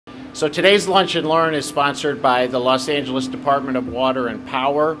So today's Lunch and Learn is sponsored by the Los Angeles Department of Water and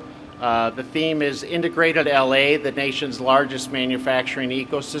Power. The theme is Integrated LA, the nation's largest manufacturing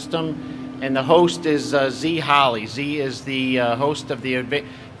ecosystem. And the host is Z Holly. Z is the host of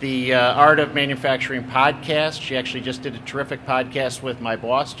the Art of Manufacturing podcast. She actually just did a terrific podcast with my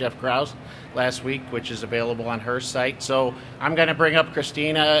boss, Jeff Krause, last week, which is available on her site. So I'm going to bring up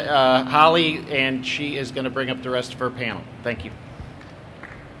Krisztina Holly, and she is going to bring up the rest of her panel. Thank you.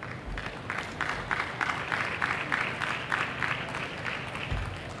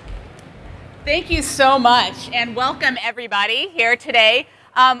 Thank you so much, and welcome everybody here today.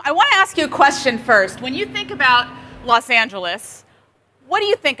 I want to ask you a question first. When you think about Los Angeles, what do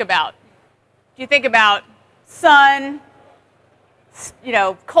you think about? Do you think about sun,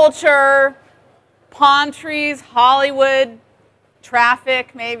 culture, palm trees, Hollywood,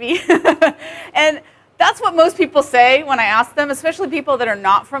 traffic maybe? And that's what most people say when I ask them, especially people that are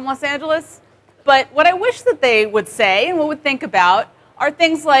not from Los Angeles. But what I wish that they would say and what would think about are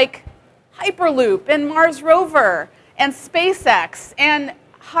things like Hyperloop and Mars rover and SpaceX and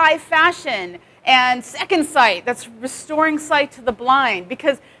high fashion and Second Sight, that's restoring sight to the blind,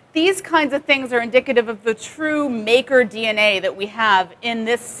 because these kinds of things are indicative of the true maker DNA that we have in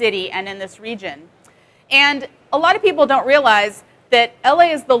this city and in this region. And a lot of people don't realize that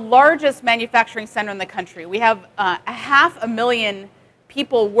LA is the largest manufacturing center in the country. We have 500,000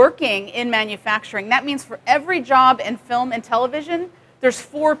 people working in manufacturing. That means for every job in film and television, there's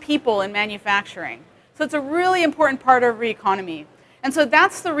 4 people in manufacturing. So it's a really important part of our economy. And so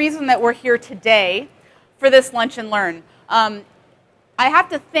that's the reason that we're here today for this Lunch and Learn. I have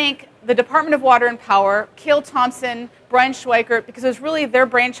to thank the Department of Water and Power, Kayle Thompson, Brian Schweikert, because it was really their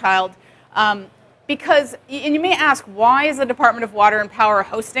brainchild. And you may ask, why is the Department of Water and Power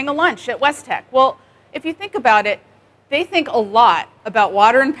hosting a lunch at WESTEC? Well, if you think about it, they think a lot about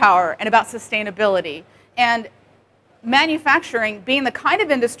water and power and about sustainability. And manufacturing, being the kind of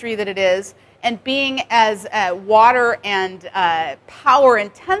industry that it is, and being as water and power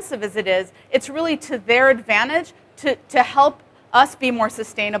intensive as it is, it's really to their advantage to help us be more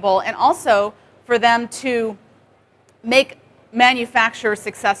sustainable, and also for them to make manufacturers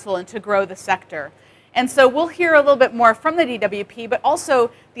successful and to grow the sector. And so we'll hear a little bit more from the DWP, but also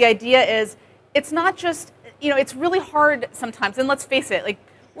the idea is it's not just, it's really hard sometimes, and let's face it, like,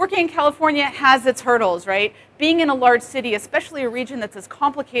 working in California has its hurdles, right? Being in a large city, especially a region that's as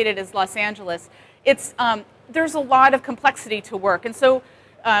complicated as Los Angeles, there's a lot of complexity to work, and so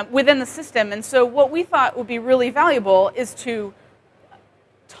within the system. And so what we thought would be really valuable is to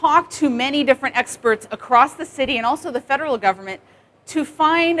talk to many different experts across the city and also the federal government to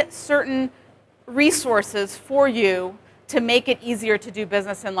find certain resources for you to make it easier to do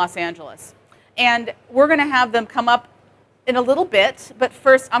business in Los Angeles. And we're going to have them come up in a little bit, but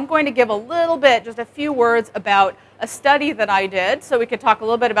first I'm going to give a little bit, just a few words about a study that I did, so we could talk a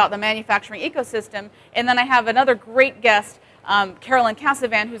little bit about the manufacturing ecosystem, and then I have another great guest, Carolyn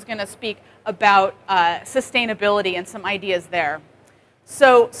Casavan, who's going to speak about sustainability and some ideas there.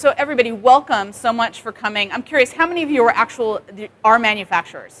 So everybody, welcome so much for coming. I'm curious, how many of you are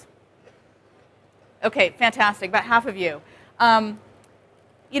manufacturers? Okay, fantastic, about half of you.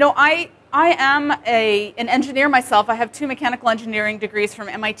 I am an engineer myself. I have 2 mechanical engineering degrees from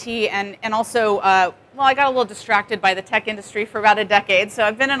MIT, and also, I got a little distracted by the tech industry for about a decade, so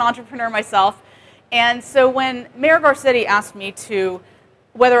I've been an entrepreneur myself. And so when Mayor Garcetti asked me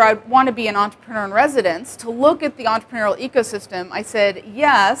whether I want to be an entrepreneur in residence, to look at the entrepreneurial ecosystem, I said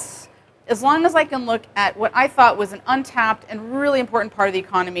yes, as long as I can look at what I thought was an untapped and really important part of the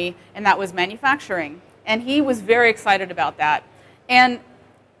economy, and that was manufacturing. And he was very excited about that. And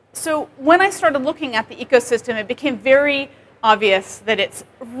so when I started looking at the ecosystem, it became very obvious that it's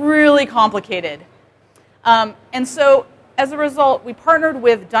really complicated. And so as a result, we partnered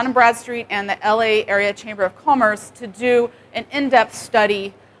with Dun & Bradstreet and the LA Area Chamber of Commerce to do an in-depth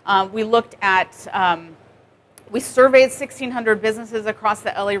study. We looked at, we surveyed 1,600 businesses across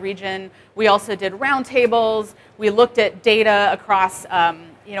the LA region. We also did roundtables. We looked at data across,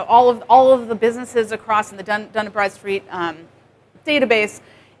 all of the businesses across in the Dun & Bradstreet database.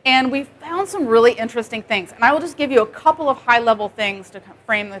 And we found some really interesting things. And I will just give you a couple of high-level things to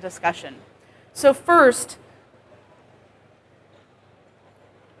frame the discussion. So first,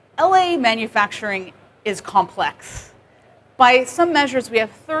 LA manufacturing is complex. By some measures, we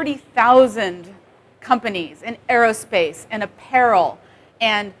have 30,000 companies in aerospace and apparel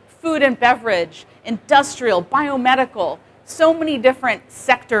and food and beverage, industrial, biomedical, so many different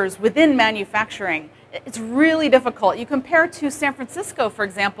sectors within manufacturing. It's really difficult. You compare to San Francisco, for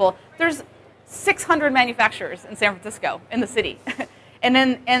example, there's 600 manufacturers in San Francisco, in the city. And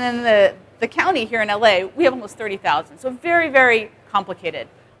in the county here in LA, we have almost 30,000. So very, very complicated,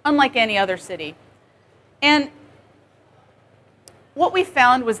 unlike any other city. And what we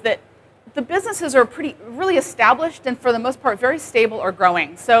found was that the businesses are really established and for the most part very stable or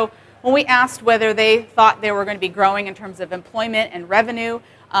growing. So when we asked whether they thought they were going to be growing in terms of employment and revenue,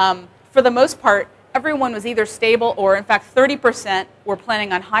 for the most part, everyone was either stable or, in fact, 30% were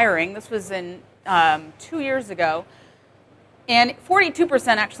planning on hiring. This was in 2 years ago. And 42%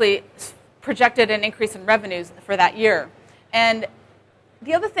 actually projected an increase in revenues for that year. And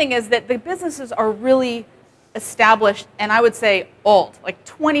the other thing is that the businesses are really established, and I would say old, like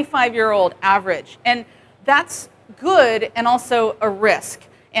 25-year-old average. And that's good and also a risk.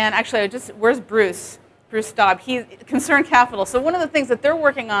 And actually, where's Bruce? Bruce Staub. He's Concerned Capital. So one of the things that they're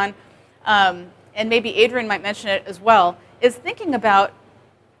working on, and maybe Adrienne might mention it as well, is thinking about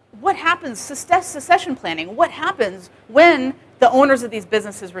what happens, succession planning, what happens when the owners of these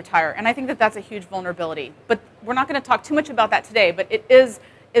businesses retire. And I think that that's a huge vulnerability. But we're not going to talk too much about that today, but it is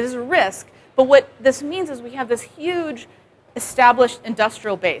a risk. But what this means is we have this huge established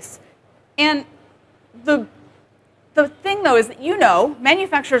industrial base. And the thing, though, is that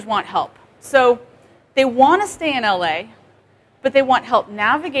manufacturers want help. So they want to stay in LA, but they want help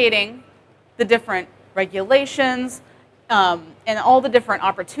navigating the different regulations and all the different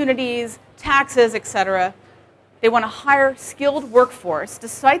opportunities, taxes, et cetera. They want to hire skilled workforce,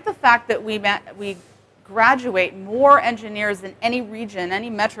 despite the fact that we graduate more engineers than any region, any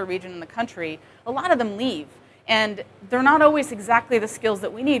metro region in the country. A lot of them leave, and they're not always exactly the skills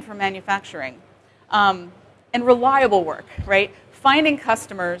that we need for manufacturing. And reliable work, right? Finding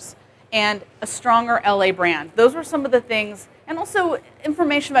customers and a stronger LA brand. Those were some of the things, and also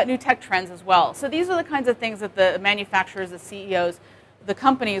information about new tech trends as well. So these are the kinds of things that the manufacturers, the CEOs, the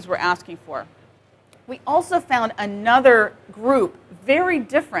companies were asking for. We also found another group, very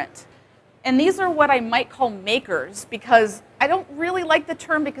different. And these are what I might call makers, because I don't really like the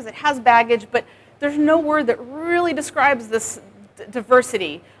term because it has baggage, but there's no word that really describes this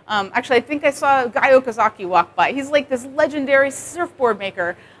diversity. Actually, I think I saw Guy Okazaki walk by. He's like this legendary surfboard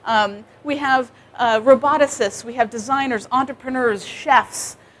maker. We have roboticists, we have designers, entrepreneurs,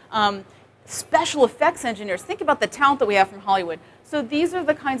 chefs, special effects engineers. Think about the talent that we have from Hollywood. So these are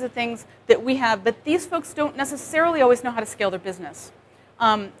the kinds of things that we have, but these folks don't necessarily always know how to scale their business.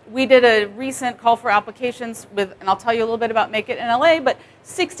 We did a recent call for applications with, and I'll tell you a little bit about Make It in LA, but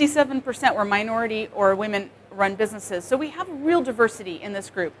 67% were minority or women-run businesses. So we have real diversity in this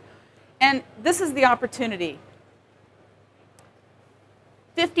group. And this is the opportunity.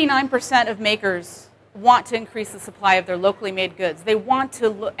 59% of makers want to increase the supply of their locally made goods. They want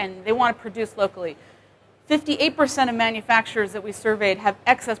to, and they want to produce locally. 58% of manufacturers that we surveyed have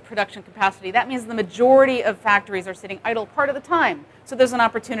excess production capacity. That means the majority of factories are sitting idle part of the time. So there's an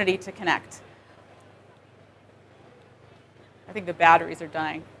opportunity to connect. I think the batteries are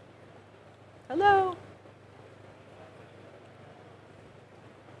dying. Hello.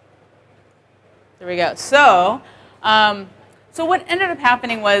 There we go. So what ended up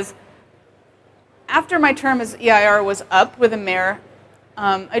happening was, after my term as EIR was up with the mayor,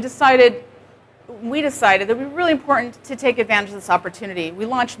 we decided that it would be really important to take advantage of this opportunity. We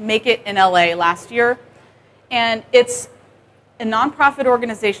launched Make It in LA last year, and it's a nonprofit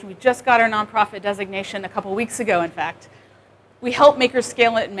organization. We just got our nonprofit designation a couple weeks ago, in fact. We help makers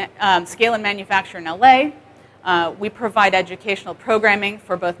scale and manufacture in LA. We provide educational programming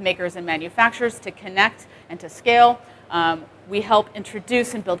for both makers and manufacturers to connect and to scale. We help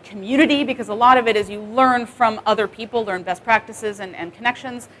introduce and build community, because a lot of it is you learn from other people, learn best practices and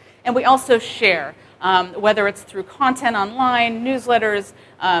connections. And we also share, whether it's through content online, newsletters,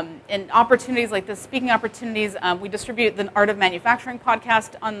 and opportunities like this, speaking opportunities. We distribute the Art of Manufacturing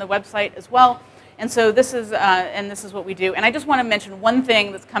podcast on the website as well. And so this is what we do. And I just want to mention one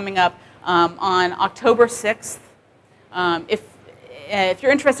thing that's coming up on October 6th. If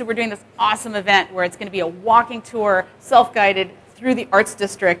you're interested, we're doing this awesome event where it's going to be a walking tour, self-guided, through the Arts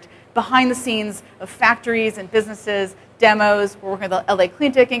District, behind the scenes of factories and businesses, demos. We're working with the LA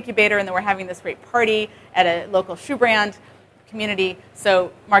Clean Tech Incubator, and then we're having this great party at a local shoe brand community.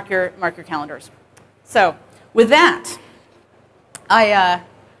 So mark your calendars. So with that, I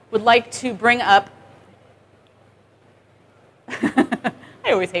would like to bring up. I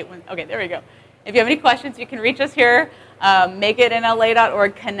always hate when. Okay, there we go. If you have any questions, you can reach us here.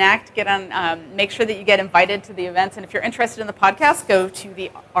 MakeItInLA.org. Connect. Get on. Make sure that you get invited to the events. And if you're interested in the podcast, go to the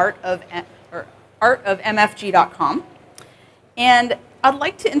artofmfg.com. And I'd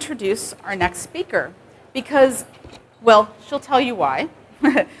like to introduce our next speaker because, well, she'll tell you why.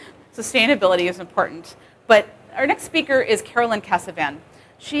 Sustainability is important. But our next speaker is Carolyn Casavan.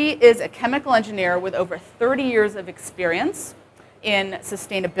 She is a chemical engineer with over 30 years of experience in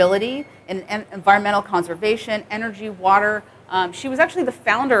sustainability, in environmental conservation, energy, water. She was actually the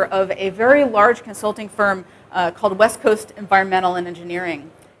founder of a very large consulting firm called West Coast Environmental and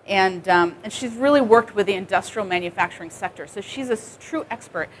Engineering. And she's really worked with the industrial manufacturing sector. So she's a true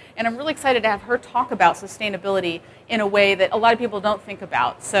expert. And I'm really excited to have her talk about sustainability in a way that a lot of people don't think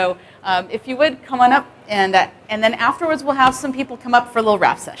about. So if you would, come on up. And then afterwards, we'll have some people come up for a little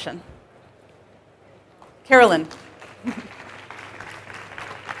rap session. Carolyn.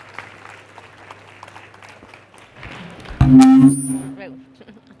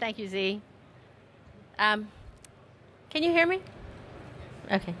 Thank you, Z. Can you hear me?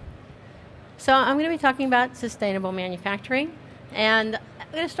 Okay. So I'm going to be talking about sustainable manufacturing. And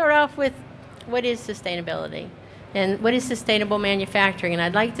I'm going to start off with what is sustainability and what is sustainable manufacturing. And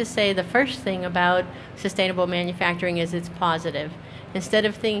I'd like to say the first thing about sustainable manufacturing is it's positive. Instead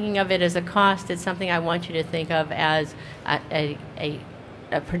of thinking of it as a cost, it's something I want you to think of as a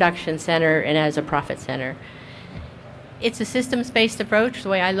production center and as a profit center. It's a systems-based approach. The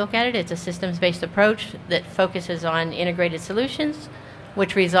way I look at it, it's a systems-based approach that focuses on integrated solutions,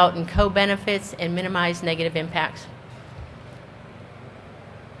 which result in co-benefits and minimize negative impacts.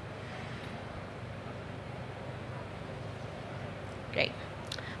 Great.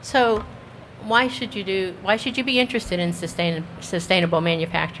 So why should you be interested in sustainable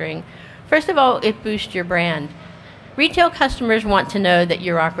manufacturing? First of all, it boosts your brand. Retail customers want to know that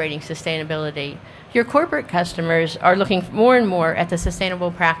you're operating sustainability. Your corporate customers are looking more and more at the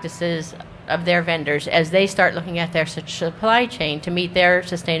sustainable practices of their vendors as they start looking at their supply chain to meet their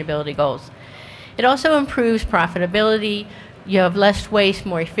sustainability goals. It also improves profitability. You have less waste,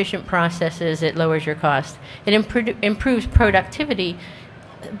 more efficient processes. It lowers your cost. It improves productivity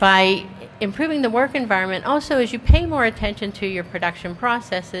by improving the work environment. Also, as you pay more attention to your production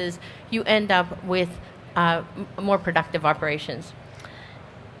processes, you end up with more productive operations.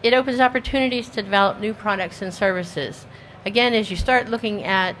 It opens opportunities to develop new products and services. Again, as you start looking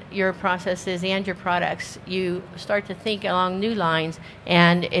at your processes and your products, you start to think along new lines,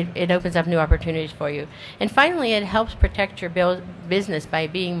 and it opens up new opportunities for you. And finally, it helps protect your business by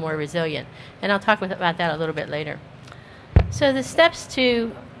being more resilient. And I'll talk about that a little bit later. So the steps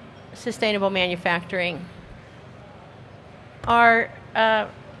to sustainable manufacturing are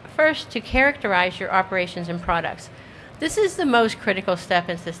first, to characterize your operations and products. This is the most critical step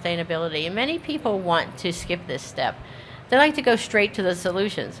in sustainability, and many people want to skip this step. They like to go straight to the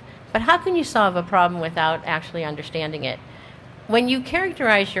solutions. But how can you solve a problem without actually understanding it? When you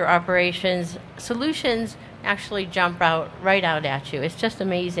characterize your operations, solutions actually jump right out at you. It's just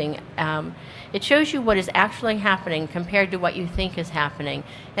amazing. It shows you what is actually happening compared to what you think is happening.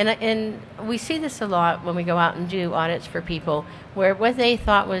 And we see this a lot when we go out and do audits for people, where what they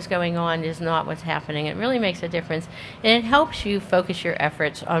thought was going on is not what's happening. It really makes a difference. And it helps you focus your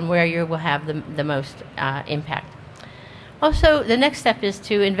efforts on where you will have the most impact. Also, the next step is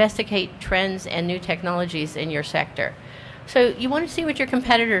to investigate trends and new technologies in your sector. So you want to see what your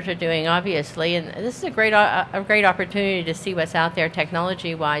competitors are doing, obviously, and this is a great opportunity to see what's out there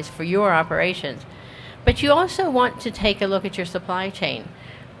technology-wise for your operations. But you also want to take a look at your supply chain.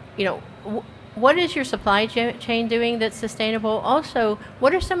 You know, what is your supply chain doing that's sustainable? Also,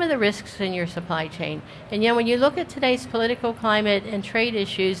 what are some of the risks in your supply chain? And when you look at today's political climate and trade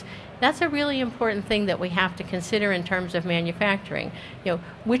issues, that's a really important thing that we have to consider in terms of manufacturing. You know,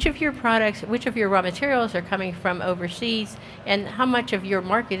 which of your products, which of your raw materials are coming from overseas, and how much of your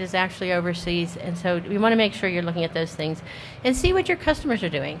market is actually overseas. And so we want to make sure you're looking at those things and see what your customers are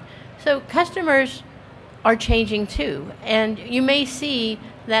doing. So customers are changing too, and you may see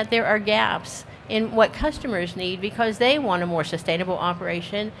that there are gaps in what customers need because they want a more sustainable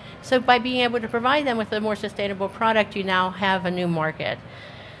operation. So by being able to provide them with a more sustainable product, you now have a new market.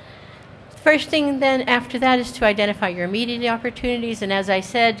 First thing then after that is to identify your immediate opportunities, and as I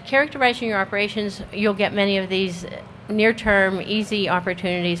said, characterizing your operations, you'll get many of these near-term, easy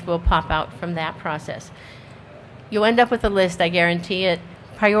opportunities will pop out from that process. You'll end up with a list, I guarantee it.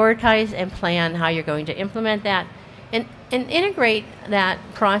 Prioritize and plan how you're going to implement that, and integrate that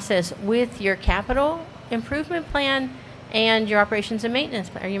process with your capital improvement plan and your operations and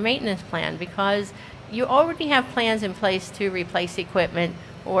maintenance, or your maintenance plan, because you already have plans in place to replace equipment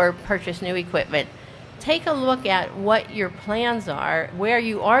or purchase new equipment. Take a look at what your plans are, where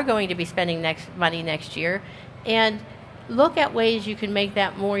you are going to be spending money next year, and look at ways you can make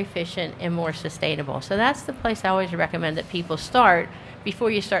that more efficient and more sustainable. So that's the place I always recommend that people start before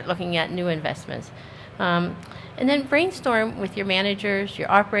you start looking at new investments. And then brainstorm with your managers, your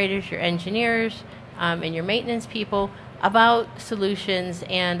operators, your engineers, and your maintenance people about solutions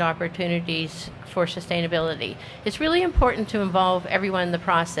and opportunities for sustainability. It's really important to involve everyone in the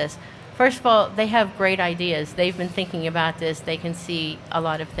process. First of all, they have great ideas. They've been thinking about this. They can see a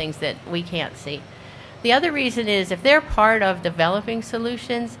lot of things that we can't see. The other reason is if they're part of developing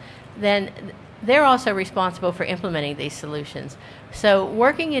solutions, then they're also responsible for implementing these solutions. So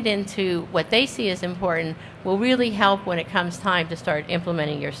working it into what they see as important will really help when it comes time to start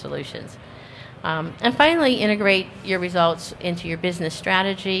implementing your solutions. And finally, integrate your results into your business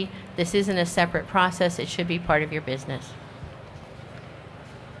strategy. This isn't a separate process. It should be part of your business.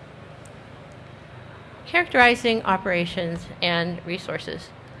 Characterizing operations and resources.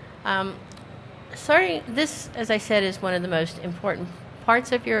 This, as I said, is one of the most important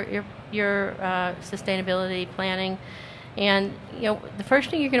parts of your sustainability planning. And the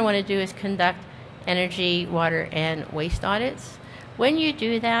first thing you're going to want to do is conduct energy, water, and waste audits. When you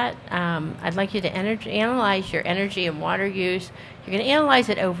do that, I'd like you to analyze your energy and water use. You're going to analyze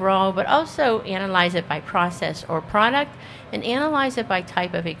it overall, but also analyze it by process or product, and analyze it by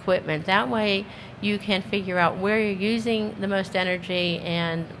type of equipment. That way you can figure out where you're using the most energy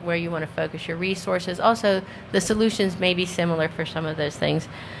and where you want to focus your resources. Also, the solutions may be similar for some of those things.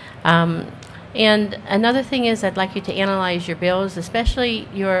 And another thing is I'd like you to analyze your bills, especially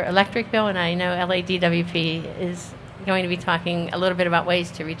your electric bill, and I know LADWP is going to be talking a little bit about ways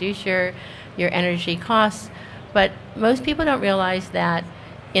to reduce your energy costs, but most people don't realize that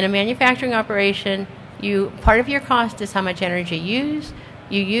in a manufacturing operation, part of your cost is how much energy you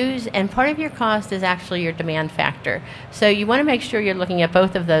use, and part of your cost is actually your demand factor. So you want to make sure you're looking at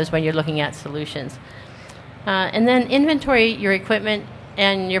both of those when you're looking at solutions. And then inventory your equipment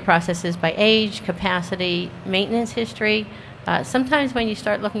and your processes by age, capacity, maintenance history. Sometimes when you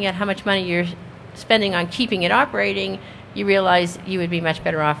start looking at how much money you're spending on keeping it operating, you realize you would be much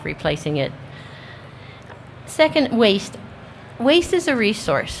better off replacing it. Second, waste. Waste is a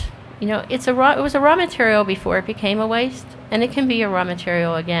resource. It was a raw material before it became a waste, and it can be a raw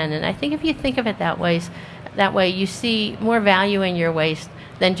material again. And I think if you think of it that way you see more value in your waste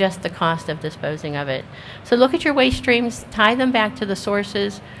than just the cost of disposing of it. So look at your waste streams, tie them back to the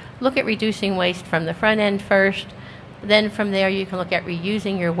sources, look at reducing waste from the front end first, then from there you can look at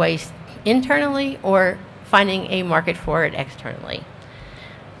reusing your waste internally or finding a market for it externally.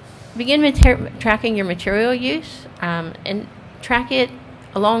 Begin tracking your material use and track it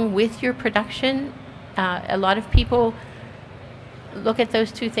along with your production. A lot of people look at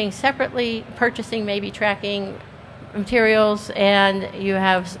those two things separately. Purchasing, maybe tracking materials, and you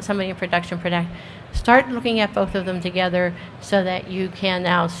have somebody in production. Start looking at both of them together so that you can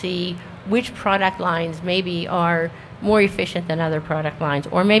now see which product lines maybe are more efficient than other product lines,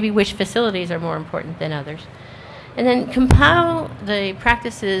 or maybe which facilities are more important than others. And then compile the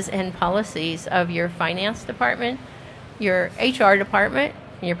practices and policies of your finance department, your HR department,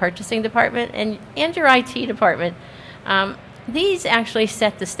 your purchasing department, and your IT department. These actually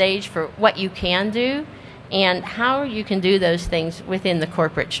set the stage for what you can do and how you can do those things within the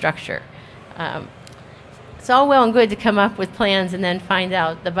corporate structure. It's all well and good to come up with plans and then find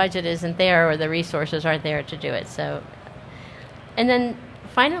out the budget isn't there or the resources aren't there to do it. And then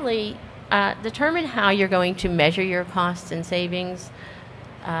finally, determine how you're going to measure your costs and savings,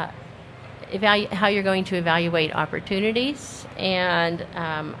 how you're going to evaluate opportunities, and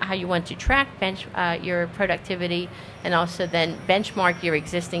how you want to track your productivity, and also then benchmark your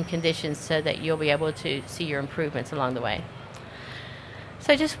existing conditions so that you'll be able to see your improvements along the way.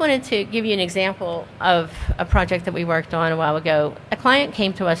 So I just wanted to give you an example of a project that we worked on a while ago. A client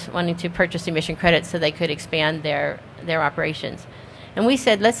came to us wanting to purchase emission credits so they could expand their operations. And we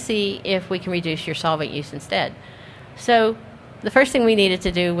said, let's see if we can reduce your solvent use instead. So the first thing we needed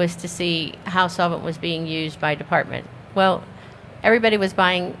to do was to see how solvent was being used by department. Well, everybody was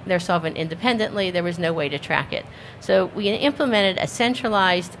buying their solvent independently. There was no way to track it. So we implemented a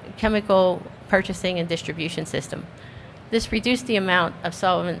centralized chemical purchasing and distribution system. This reduced the amount of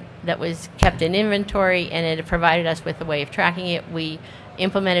solvent that was kept in inventory, and it provided us with a way of tracking it. We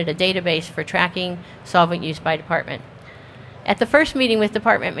implemented a database for tracking solvent use by department. At the first meeting with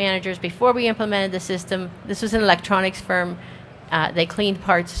department managers before we implemented the system, this was an electronics firm. They cleaned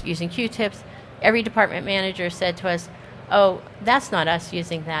parts using Q-tips. Every department manager said to us, oh, that's not us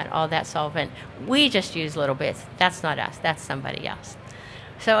using all that solvent. We just use little bits. That's not us. That's somebody else.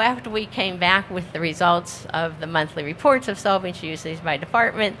 So after we came back with the results of the monthly reports of solvent usage by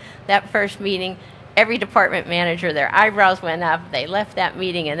department, that first meeting, every department manager, their eyebrows went up. They left that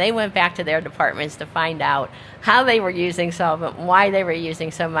meeting and they went back to their departments to find out how they were using solvent, why they were using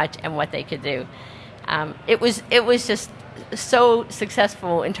so much, and what they could do. It was just so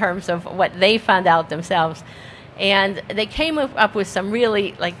successful in terms of what they found out themselves. And they came up with some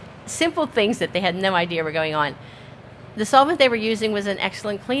really like simple things that they had no idea were going on. The solvent they were using was an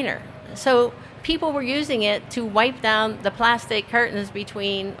excellent cleaner. So people were using it to wipe down the plastic curtains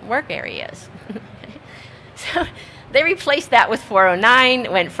between work areas. So they replaced that with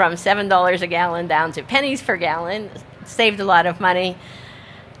 409, went from $7 a gallon down to pennies per gallon, saved a lot of money.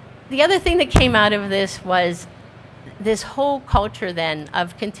 The other thing that came out of this was this whole culture then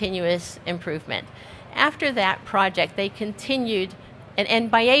of continuous improvement. After that project, they continued,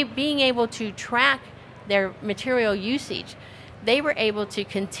 and by being able to track their material usage, they were able to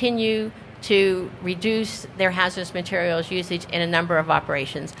continue to reduce their hazardous materials usage in a number of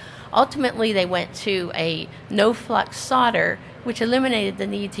operations. Ultimately, they went to a no-flux solder, which eliminated the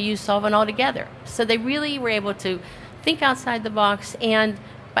need to use solvent altogether. So they really were able to think outside the box, and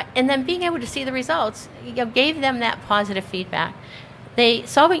then being able to see the results, gave them that positive feedback.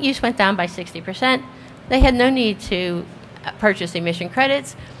 Solvent use went down by 60%. They had no need to purchase emission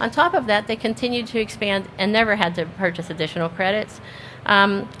credits. On top of that, they continued to expand and never had to purchase additional credits.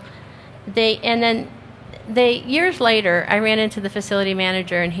 Years later, I ran into the facility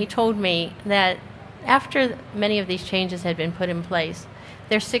manager, and he told me that after many of these changes had been put in place,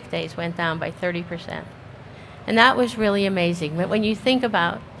 their sick days went down by 30%. And that was really amazing. But when you think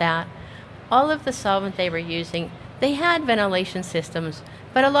about that, all of the solvent they were using, they had ventilation systems,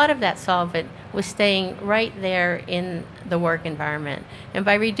 but a lot of that solvent was staying right there in the work environment. And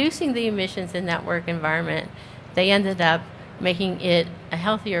by reducing the emissions in that work environment, they ended up making it a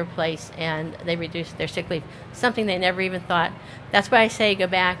healthier place, and they reduced their sick leave, something they never even thought. That's why I say go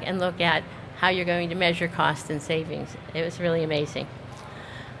back and look at how you're going to measure cost and savings. It was really amazing.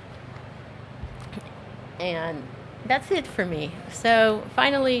 And that's it for me. So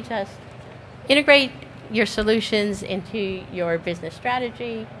finally, just integrate your solutions into your business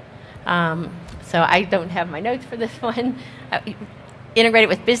strategy. So I don't have my notes for this one. Integrate it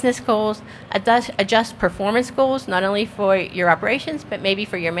with business goals. Adjust performance goals, not only for your operations, but maybe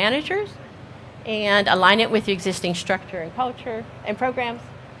for your managers. And align it with your existing structure and culture and programs.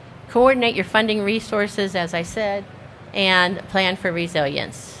 Coordinate your funding resources, as I said, and plan for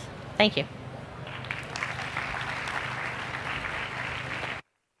resilience. Thank you.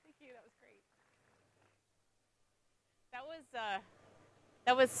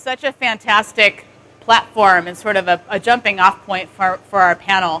 That was such a fantastic platform and sort of a jumping off point for our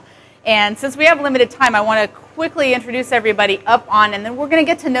panel. And since we have limited time, I want to quickly introduce everybody up on, and then we're going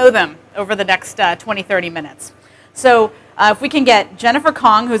to get to know them over the next 20, 30 minutes. So if we can get Jennifer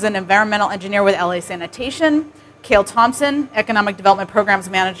Kong, who's an environmental engineer with LA Sanitation, Kayle Thompson, Economic Development Programs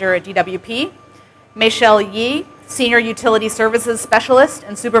Manager at DWP, Maychelle Yee, Senior Utility Services Specialist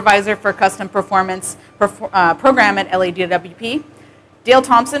and Supervisor for Custom Performance Program at LADWP, Dale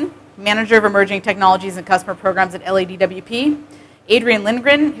Thompson, Manager of Emerging Technologies and Customer Programs at LADWP, Adrienne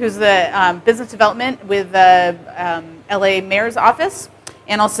Lindgren, who's the Business Development with the LA Mayor's Office,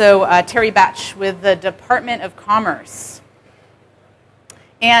 and also Terri Batch with the Department of Commerce.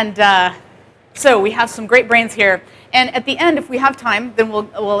 And so we have some great brains here. And at the end, if we have time, then we'll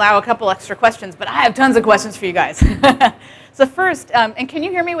allow a couple extra questions. But I have tons of questions for you guys. So first, and can you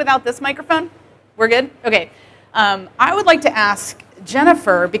hear me without this microphone? We're good? Okay. I would like to ask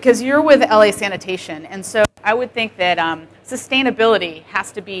Jennifer, because you're with LA Sanitation, and so I would think that sustainability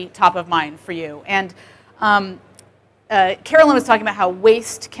has to be top of mind for you. And Carolyn was talking about how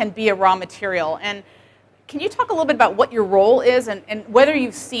waste can be a raw material. And can you talk a little bit about what your role is and whether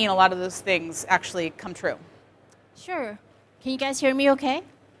you've seen a lot of those things actually come true? Sure. Can you guys hear me okay?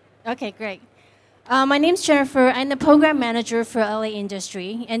 Okay, great. My name's Jennifer. I'm the program manager for LA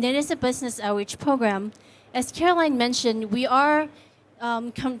Industry, and it is a business outreach program. As Caroline mentioned, we are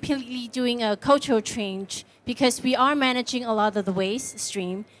completely doing a cultural change because we are managing a lot of the waste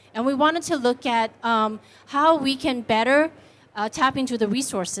stream, and we wanted to look at how we can better tap into the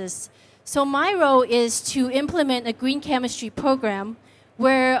resources. So my role is to implement a green chemistry program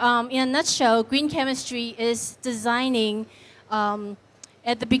where, in a nutshell, green chemistry is designing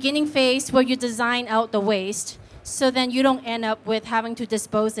at the beginning phase where you design out the waste, so then you don't end up with having to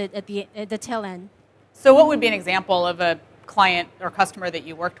dispose it at the tail end. So what would be an example of a client or customer that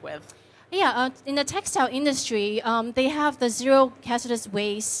you worked with? Yeah, in the textile industry, they have the zero hazardous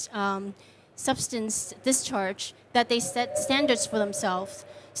waste substance discharge that they set standards for themselves.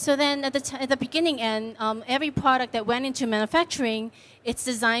 So then at the beginning end, every product that went into manufacturing, it's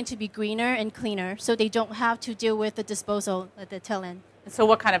designed to be greener and cleaner, so they don't have to deal with the disposal at the tail end. So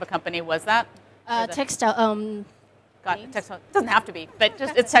what kind of a company was that? Textile. Got it. Textile. It doesn't have to be, but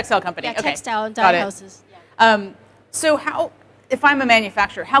just it's textile company. Yeah, okay. textile and dye houses. Yeah. So how, if I'm a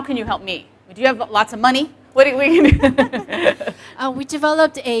manufacturer, how can you help me? Do you have lots of money? What do we do? We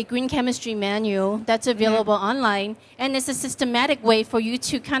developed a green chemistry manual that's available online, and it's a systematic way for you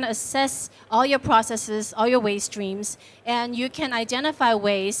to kind of assess all your processes, all your waste streams, and you can identify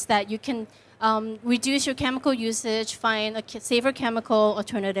ways that you can reduce your chemical usage, find a safer chemical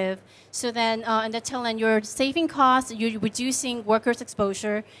alternative. So then, in the tail end, you're saving costs, you're reducing workers'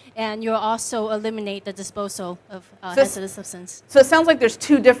 exposure, and you'll also eliminate the disposal of hazardous substance. So it sounds like there's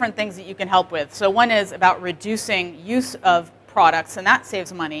two different things that you can help with. So one is about reducing use of products, and that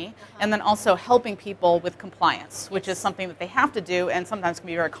saves money, and then also helping people with compliance, which is something that they have to do and sometimes can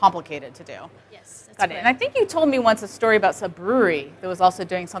be very complicated to do. Yes, that's Got it. And I think you told me once a story about a brewery that was also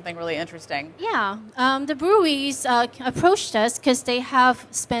doing something really interesting. Yeah, the breweries approached us because they have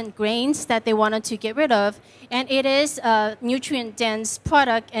spent grains that they wanted to get rid of, and it is a nutrient-dense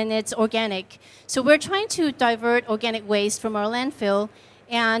product and it's organic. So we're trying to divert organic waste from our landfill,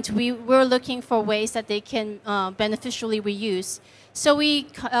 and we're looking for ways that they can beneficially reuse. So we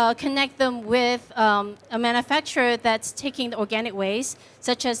connect them with a manufacturer that's taking the organic waste,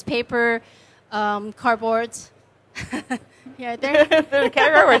 such as paper, cardboard. Yeah, there.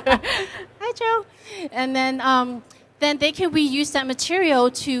 Hi, Joe. And then they can reuse that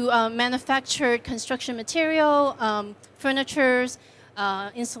material to manufacture construction material, furnitures,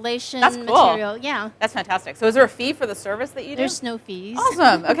 insulation material. Yeah. That's fantastic. So is there a fee for the service that you do? There's no fees.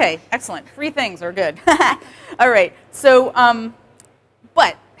 Awesome. Okay, excellent. Free things are good. All right. So,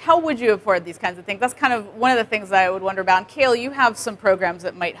 but how would you afford these kinds of things? That's kind of one of the things that I would wonder about. And Kayle, you have some programs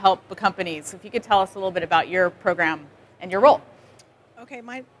that might help the companies. If you could tell us a little bit about your program and your role. Okay,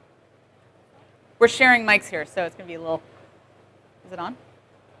 We're sharing mics here, so it's going to be a little... Is it on?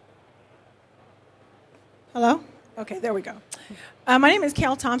 Hello? Okay, there we go. My name is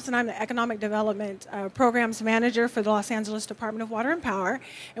Kayle Thompson. I'm the Economic Development Programs Manager for the Los Angeles Department of Water and Power.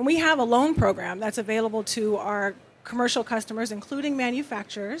 And we have a loan program that's available to our commercial customers, including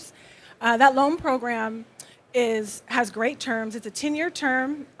manufacturers. That loan program has great terms. It's a 10-year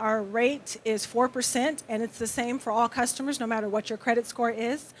term. Our rate is 4%, and it's the same for all customers, no matter what your credit score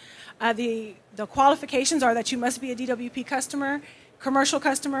is. The qualifications are that you must be a DWP customer, commercial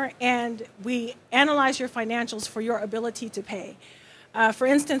customer, and we analyze your financials for your ability to pay. For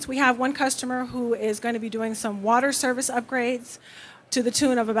instance, we have one customer who is going to be doing some water service upgrades to the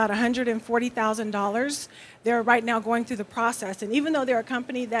tune of about $140,000. They're right now going through the process, and even though they're a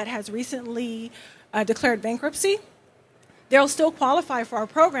company that has recently declared bankruptcy, they'll still qualify for our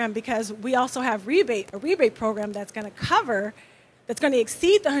program because we also have a rebate program that's going to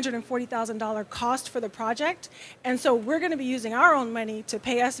exceed the $140,000 cost for the project, and so we're going to be using our own money to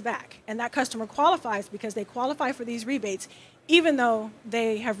pay us back, and that customer qualifies because they qualify for these rebates even though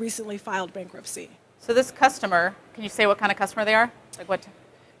they have recently filed bankruptcy. So this customer, can you say what kind of customer they are? Like what?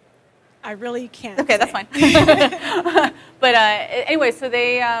 I really can't. Okay, that's fine. But anyway, so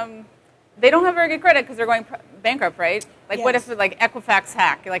they don't have very good credit because they're going bankrupt, right? Like, yes. What if like Equifax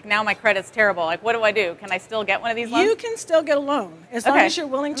hack? Like now my credit's terrible. Like, what do I do? Can I still get one of these loans? You can still get a loan as long as you're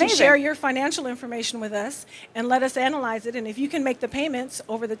willing to share your financial information with us and let us analyze it. And if you can make the payments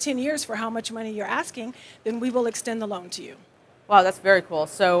over the 10 years for how much money you're asking, then we will extend the loan to you. Wow, that's very cool.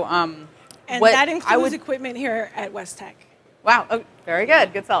 So, and that includes equipment here at WESTEC. Wow, oh, very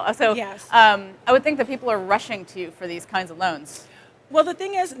good. Good sell. So, yes. I would think that people are rushing to you for these kinds of loans. Well, the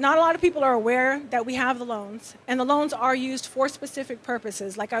thing is, not a lot of people are aware that we have the loans, and the loans are used for specific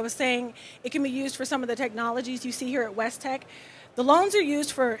purposes. Like I was saying, it can be used for some of the technologies you see here at WESTEC. The loans are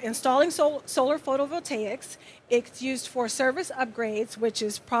used for installing solar photovoltaics. It's used for service upgrades, which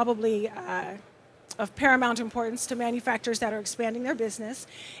is probably of paramount importance to manufacturers that are expanding their business.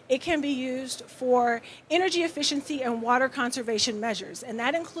 It can be used for energy efficiency and water conservation measures, and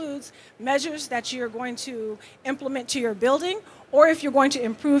that includes measures that you're going to implement to your building or if you're going to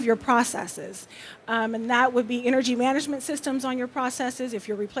improve your processes. And that would be energy management systems on your processes, if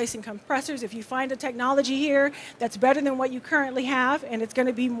you're replacing compressors, if you find a technology here that's better than what you currently have and it's going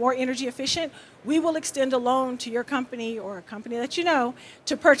to be more energy efficient, we will extend a loan to your company or a company that you know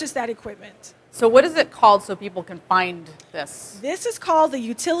to purchase that equipment. So what is it called so people can find this? This is called the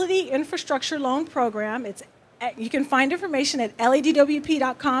Utility Infrastructure Loan Program. You can find information at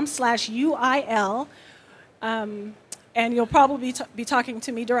ladwp.com/UIL. And you'll probably be talking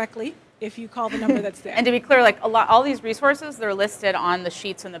to me directly if you call the number that's there. And to be clear, like all these resources, they're listed on the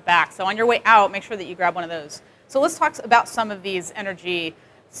sheets in the back. So on your way out, make sure that you grab one of those. So let's talk about some of these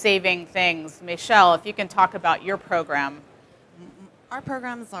energy-saving things. Maychelle, if you can talk about your program. Our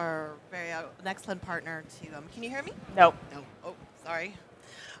programs are an excellent partner to. Can you hear me? No. No. Oh, sorry.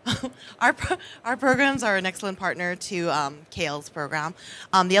 Our programs are an excellent partner to Kayle's program.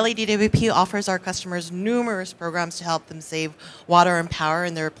 The LADWP offers our customers numerous programs to help them save water and power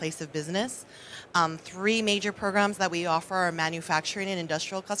in their place of business. 3 major programs that we offer our manufacturing and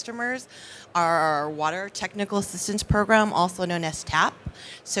industrial customers are our Water Technical Assistance Program, also known as TAP.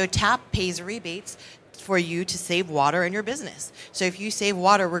 So TAP pays rebates for you to save water in your business. So if you save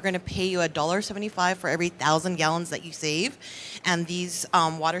water, we're going to pay you $1.75 for every 1,000 gallons that you save. And these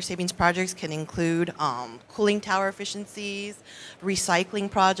water savings projects can include cooling tower efficiencies, recycling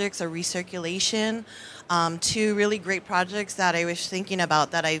projects, or recirculation. 2 really great projects that I was thinking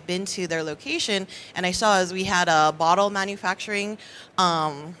about that I've been to their location and I saw is we had a bottle manufacturing,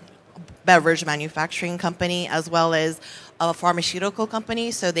 beverage manufacturing company, as well as a pharmaceutical company,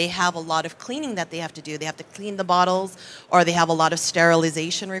 so they have a lot of cleaning that they have to do. They have to clean the bottles, or they have a lot of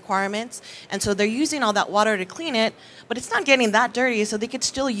sterilization requirements. And so they're using all that water to clean it, but it's not getting that dirty, so they could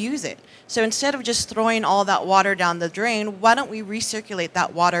still use it. So instead of just throwing all that water down the drain, why don't we recirculate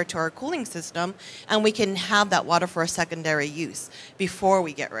that water to our cooling system, and we can have that water for a secondary use before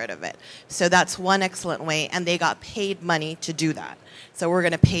we get rid of it. So that's one excellent way, and they got paid money to do that. So we're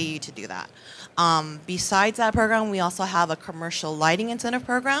going to pay you to do that. Besides that program, we also have a commercial lighting incentive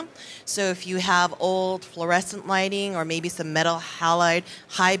program. So if you have old fluorescent lighting or maybe some metal halide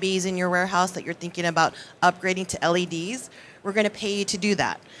high bays in your warehouse that you're thinking about upgrading to LEDs, we're going to pay you to do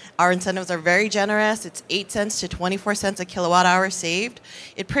that. Our incentives are very generous. It's 8 cents to 24 cents a kilowatt hour saved.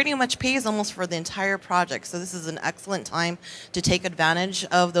 It pretty much pays almost for the entire project. So this is an excellent time to take advantage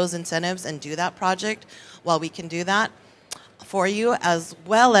of those incentives and do that project while we can do that for you, as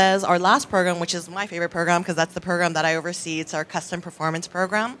well as our last program, which is my favorite program because that's the program that I oversee. It's our custom performance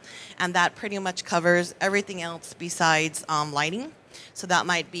program, and that pretty much covers everything else besides lighting. So that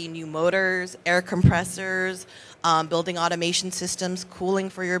might be new motors, air compressors, building automation systems, cooling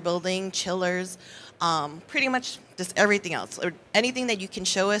for your building, chillers, pretty much just everything else. Or anything that you can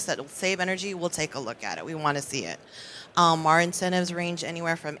show us that will save energy, we'll take a look at it. We want to see it. Our incentives range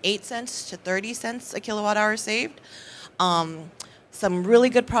anywhere from 8 cents to 30 cents a kilowatt hour saved. Some really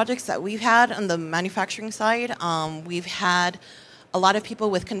good projects that we've had on the manufacturing side, we've had a lot of people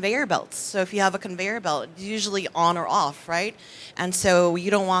with conveyor belts. So if you have a conveyor belt, it's usually on or off, right? And so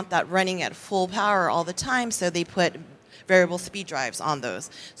you don't want that running at full power all the time, so they put variable speed drives on those.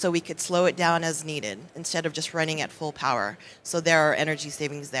 So we could slow it down as needed instead of just running at full power. So there are energy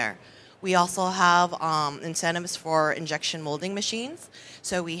savings there. We also have incentives for injection molding machines.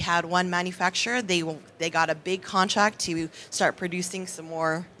 So we had one manufacturer, they got a big contract to start producing some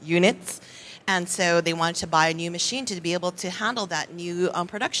more units. And so they wanted to buy a new machine to be able to handle that new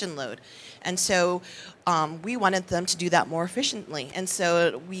production load. And so we wanted them to do that more efficiently. And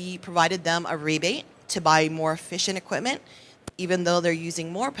so we provided them a rebate to buy more efficient equipment. Even though they're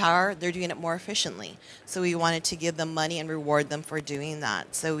using more power, they're doing it more efficiently. So we wanted to give them money and reward them for doing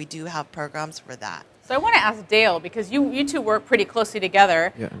that. So we do have programs for that. So I want to ask Dale, because you two work pretty closely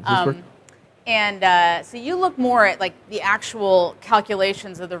together. Yeah, so you look more at like the actual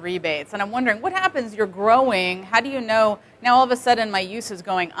calculations of the rebates. And I'm wondering, what happens? You're growing. How do you know now all of a sudden my use is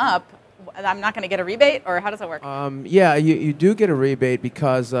going up? I'm not going to get a rebate, or how does that work? Yeah, you do get a rebate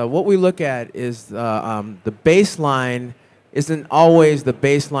because what we look at is the baseline isn't always the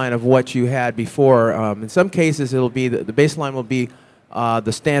baseline of what you had before. In some cases, it'll be the baseline will be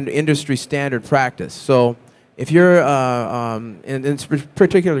the industry standard practice. So if you're in this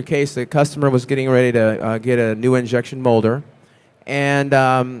particular case, the customer was getting ready to get a new injection molder, and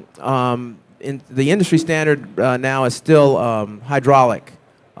in the industry standard now is still hydraulic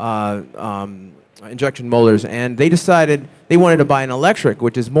injection molders, and they decided they wanted to buy an electric,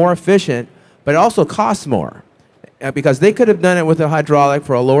 which is more efficient, but it also costs more. Because they could have done it with a hydraulic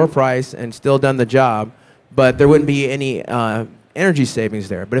for a lower price and still done the job, but there wouldn't be any energy savings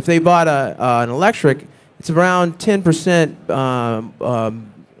there. But if they bought an electric, it's around 10%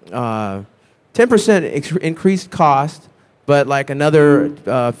 10% increased cost, but like another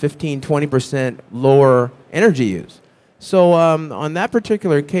 15-20% lower energy use. So on that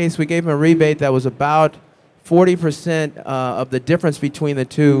particular case, we gave them a rebate that was about 40% of the difference between the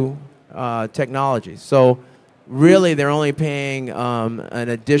two technologies. So really, they're only paying an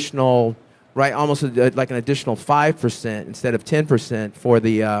additional, almost like an additional 5% instead of 10% for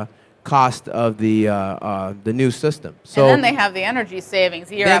the cost of the new system. So and then they have the energy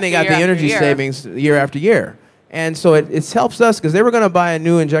savings year after year. Then they got the energy savings year after year. And so it helps us because they were going to buy a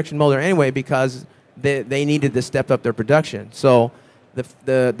new injection molder anyway because they needed to step up their production. So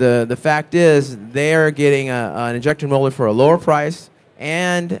the fact is they're getting an injection molder for a lower price,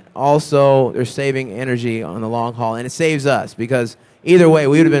 and also they're saving energy on the long haul. And it saves us because either way,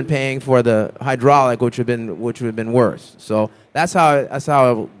 we would have been paying for the hydraulic, which would have been worse. So that's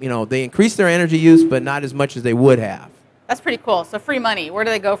how you know, they increased their energy use, but not as much as they would have. That's pretty cool. So free money. Where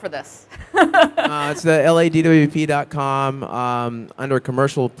do they go for this? It's the LADWP.com under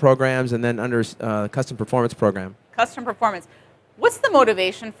commercial programs, and then under custom performance program. Custom performance. What's the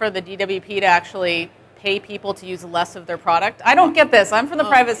motivation for the DWP to actually pay people to use less of their product? I don't get this. I'm from the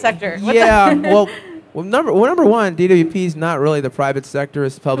private sector. Well, number one, DWP is not really the private sector.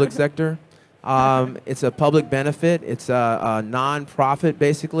 It's public sector. It's a public benefit. It's a non-profit,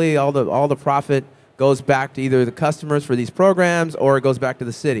 basically. All the profit goes back to either the customers for these programs, or it goes back to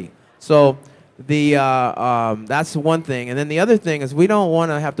the city. So that's one thing. And then the other thing is, we don't want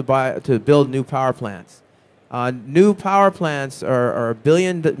to have to build new power plants. New power plants are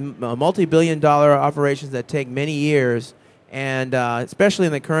multi-billion-dollar operations that take many years, and especially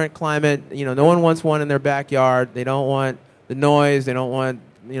in the current climate, you know, no one wants one in their backyard. They don't want the noise. They don't want,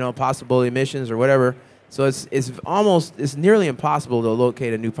 you know, possible emissions or whatever. So it's nearly impossible to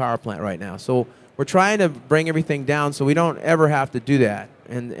locate a new power plant right now. So we're trying to bring everything down so we don't ever have to do that,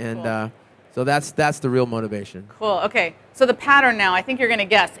 and cool. So that's the real motivation. Cool. Okay. So the pattern now, I think you're going to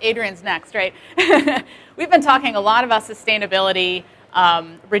guess. Adrienne's next, right? We've been talking a lot about sustainability,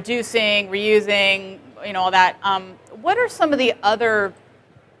 reducing, reusing, you know, all that. What are some of the other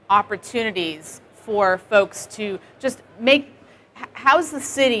opportunities for folks to just how's the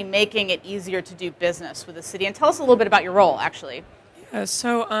city making it easier to do business with the city? And tell us a little bit about your role, actually.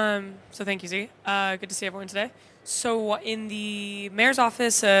 So thank you, Z. Good to see everyone today. So in the Mayor's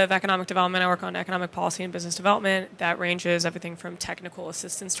Office of Economic Development, I work on economic policy and business development. That ranges everything from technical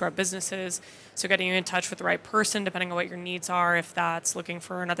assistance to our businesses, so getting you in touch with the right person depending on what your needs are, if that's looking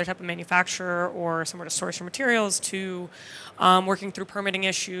for another type of manufacturer or somewhere to source your materials, to working through permitting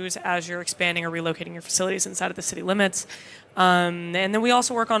issues as you're expanding or relocating your facilities inside of the city limits. And then we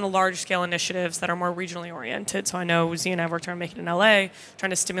also work on large-scale initiatives that are more regionally oriented. So I know Z and I have worked on Make It in LA,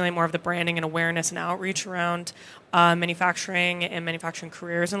 trying to stimulate more of the branding and awareness and outreach around manufacturing and manufacturing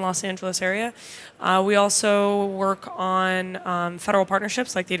careers in Los Angeles area. We also work on federal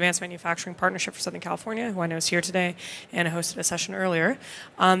partnerships like the Advanced Manufacturing Partnership for Southern California, who I know is here today, and I hosted a session earlier.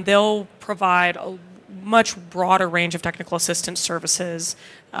 They'll provide a much broader range of technical assistance services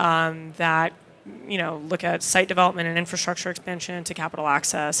that, you know, look at site development and infrastructure expansion, to capital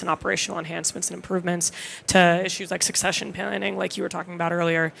access and operational enhancements and improvements, to issues like succession planning, like you were talking about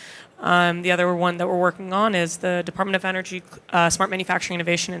earlier. The other one that we're working on is the Department of Energy Smart Manufacturing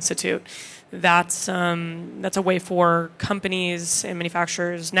Innovation Institute. That's a way for companies and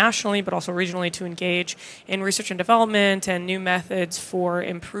manufacturers nationally, but also regionally, to engage in research and development and new methods for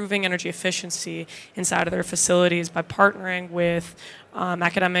improving energy efficiency inside of their facilities by partnering with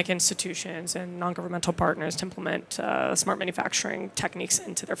academic institutions and non-governmental partners to implement smart manufacturing techniques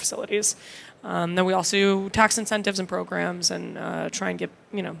into their facilities. Then we also do tax incentives and programs, and try and get,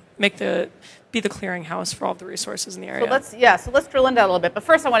 you know, be the clearinghouse for all of the resources in the area. So let's drill into that a little bit. But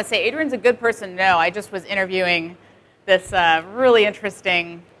first, I want to say Adrienne's a good person to know. I just was interviewing this really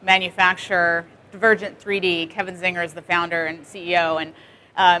interesting manufacturer, Divergent 3D. Kevin Zinger is the founder and CEO, and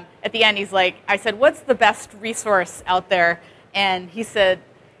at the end, he's like, I said, "What's the best resource out there?" And he said,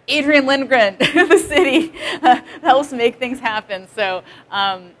 Adrienne Lindgren, the city, helps make things happen. So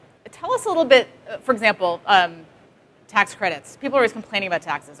tell us a little bit, for example, tax credits. People are always complaining about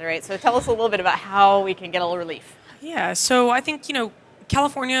taxes, all right? So tell us a little bit about how we can get a little relief. Yeah, so I think, you know,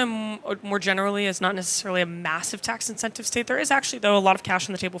 California, more generally, is not necessarily a massive tax incentive state. There is actually, though, a lot of cash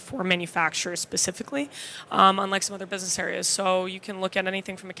on the table for manufacturers specifically, unlike some other business areas. So you can look at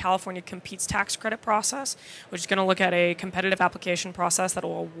anything from a California Competes tax credit process, which is going to look at a competitive application process that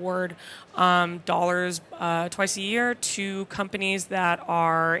will award dollars twice a year to companies that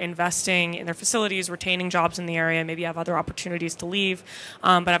are investing in their facilities, retaining jobs in the area, maybe have other opportunities to leave,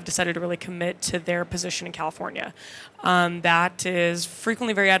 but have decided to really commit to their position in California. That is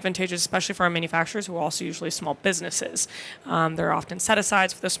frequently very advantageous, especially for our manufacturers, who are also usually small businesses. There are often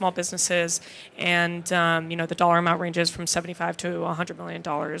set-asides for those small businesses, and you know, the dollar amount ranges from $75 to $100 million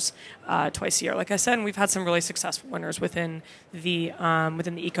twice a year. Like I said, and we've had some really successful winners within the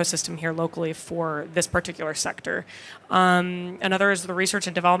ecosystem here locally for this particular sector. Another is the research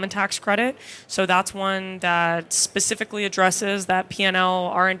and development tax credit. So that's one that specifically addresses that P&L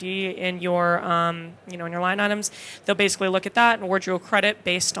R&D in your in your line items. They'll basically look at that and award you credit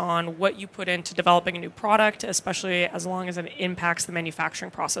based on what you put into developing a new product, especially as long as it impacts the manufacturing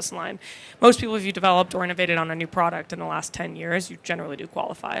process line. Most people, if you developed or innovated on a new product in the last 10 years, you generally do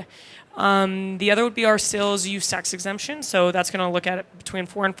qualify. The other would be our sales use tax exemption. So that's going to look at between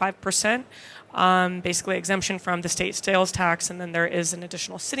 4 and 5%. Basically exemption from the state sales tax, and then there is an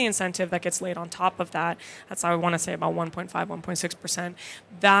additional city incentive that gets laid on top of that. That's, I want to say, about 1.5, 1.6%.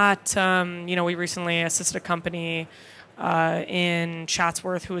 That, we recently assisted a company in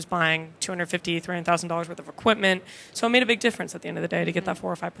Chatsworth who was buying $250,000, $300,000 worth of equipment. So it made a big difference at the end of the day to get that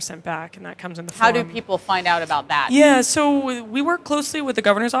 4 or 5% back, and that comes in the form. How do people find out about that? Yeah, so we work closely with the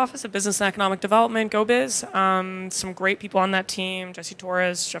Governor's Office of Business and Economic Development, GoBiz. Some great people on that team, Jesse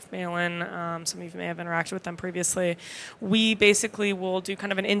Torres, Jeff Malin, some of you may have interacted with them previously. We basically will do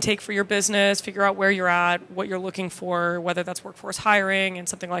kind of an intake for your business, figure out where you're at, what you're looking for, whether that's workforce hiring and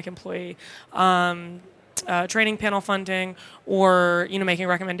something like employee training panel funding, or making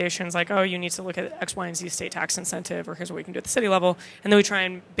recommendations like, oh, you need to look at X, Y, and Z state tax incentive, or here's what we can do at the city level. And then we try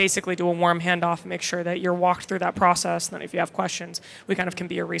and basically do a warm handoff and make sure that you're walked through that process. And then if you have questions, we kind of can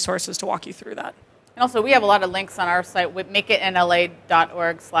be your resources to walk you through that. And also, we have a lot of links on our site with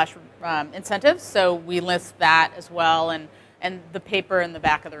makeitinla.org/incentives. So we list that as well, and the paper in the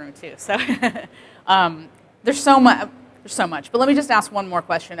back of the room too. So there's so much. There's so much. But let me just ask one more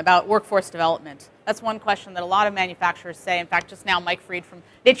question about workforce development. That's one question that a lot of manufacturers say. In fact, just now Mike Freed from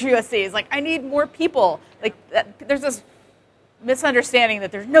Nature USA is like, I need more people. Like, there's this misunderstanding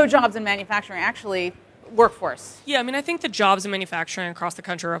that there's no jobs in manufacturing. Actually, workforce. Yeah, I mean, I think the jobs in manufacturing across the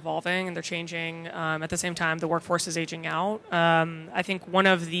country are evolving and they're changing. At the same time, the workforce is aging out. I think one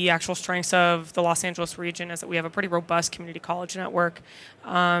of the actual strengths of the Los Angeles region is that we have a pretty robust community college network.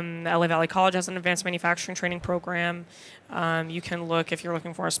 LA Valley College has an advanced manufacturing training program. You can look, if you're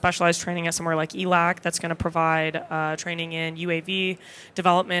looking for a specialized training, at somewhere like ELAC that's going to provide training in UAV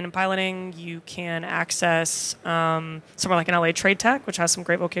development and piloting. You can access somewhere like an LA Trade Tech, which has some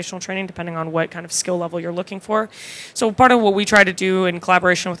great vocational training depending on what kind of skill level you're looking for. So part of what we try to do in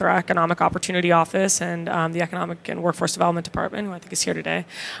collaboration with our Economic Opportunity Office and the Economic and Workforce Development Department, who I think is here today,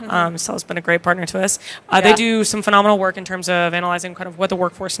 so it's been a great partner to us. They do some phenomenal work in terms of analyzing kind of what the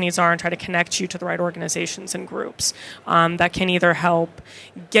workforce needs are and try to connect you to the right organizations and groups. That can either help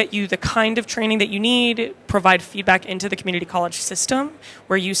get you the kind of training that you need, provide feedback into the community college system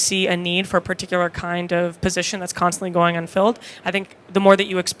where you see a need for a particular kind of position that's constantly going unfilled. I think the more that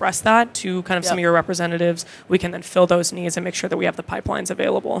you express that to kind of some of your representatives, we can then fill those needs and make sure that we have the pipelines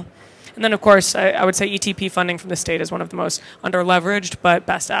available. And then, of course, I would say ETP funding from the state is one of the most under-leveraged but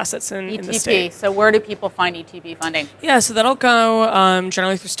best assets in the state. So where do people find ETP funding? Yeah, so that'll go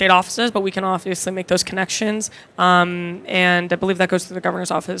generally through state offices, but we can obviously make those connections. And I believe that goes through the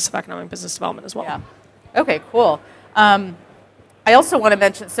Governor's Office of Economic and Business Development as well. Yeah. Okay, cool. I also want to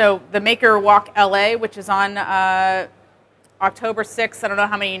mention, so the Maker Walk LA, which is on October 6th. I don't know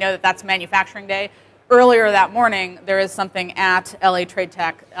how many you know that that's Manufacturing Day. Earlier that morning, there is something at LA Trade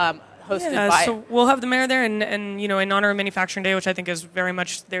Tech hosted by. So we'll have the mayor there, and in honor of Manufacturing Day, which I think is very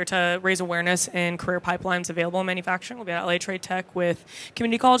much there to raise awareness and career pipelines available in manufacturing. We'll be at LA Trade Tech with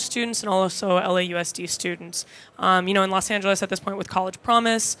community college students and also LAUSD students. In Los Angeles at this point with College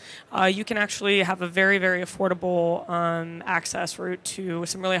Promise, you can actually have a very, very affordable access route to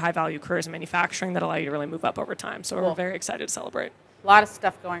some really high value careers in manufacturing that allow you to really move up over time. So we're very excited to celebrate. A lot of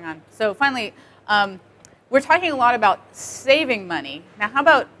stuff going on. So finally, we're talking a lot about saving money. Now, how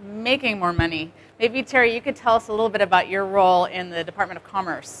about making more money? Maybe, Terri, you could tell us a little bit about your role in the Department of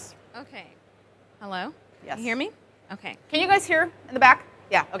Commerce. Okay. Hello? Yes. Can you hear me? Okay. Can you guys hear in the back?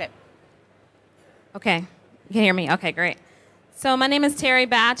 Yeah, okay. Okay. You can hear me? Okay, great. So my name is Terri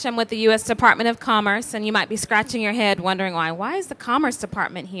Batch. I'm with the U.S. Department of Commerce, and you might be scratching your head wondering why is the Commerce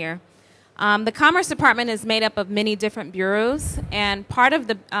Department here? The Commerce Department is made up of many different bureaus, and part of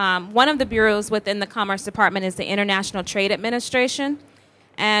the one of the bureaus within the Commerce Department is the International Trade Administration,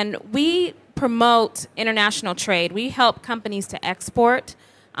 and we promote international trade. We help companies to export.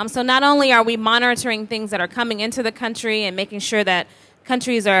 So not only are we monitoring things that are coming into the country and making sure that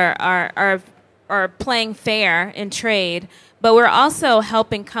countries are playing fair in trade, but we're also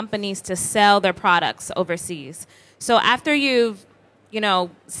helping companies to sell their products overseas. So after you've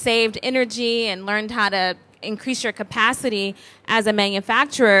saved energy and learned how to increase your capacity as a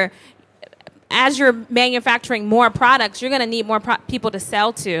manufacturer, as you're manufacturing more products, you're going to need more people to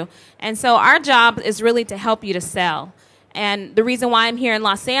sell to. And so our job is really to help you to sell. And the reason why I'm here in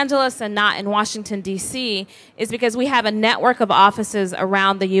Los Angeles and not in Washington, D.C. is because we have a network of offices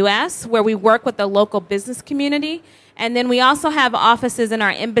around the U.S. where we work with the local business community. And then we also have offices in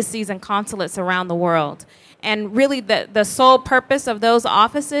our embassies and consulates around the world. And really the sole purpose of those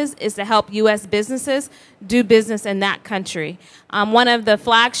offices is to help U.S. businesses do business in that country. One of the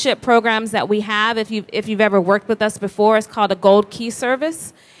flagship programs that we have, if you've ever worked with us before, is called a Gold Key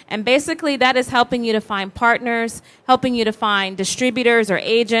Service. And basically that is helping you to find partners, helping you to find distributors or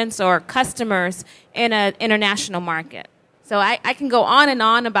agents or customers in an international market. So I can go on and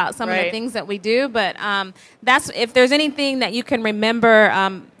on about some of the things that we do, but that's, if there's anything that you can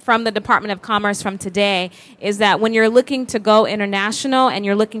remember from the Department of Commerce from today, is that when you're looking to go international and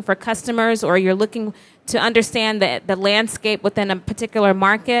you're looking for customers or you're looking to understand the landscape within a particular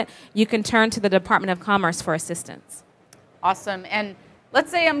market, you can turn to the Department of Commerce for assistance. Awesome. And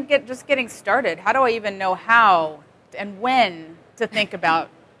let's say I'm just getting started. How do I even know how and when to think about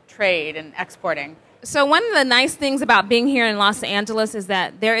trade and exporting? So one of the nice things about being here in Los Angeles is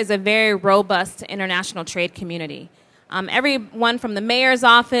that there is a very robust international trade community. Everyone from the mayor's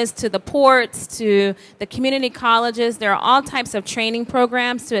office to the ports to the community colleges, there are all types of training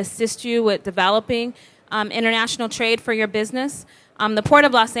programs to assist you with developing international trade for your business. The Port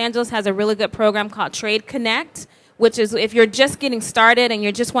of Los Angeles has a really good program called Trade Connect, which is if you're just getting started and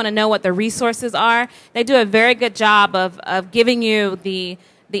you just want to know what the resources are, they do a very good job of giving you the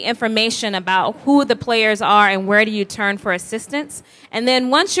information about who the players are and where do you turn for assistance. And then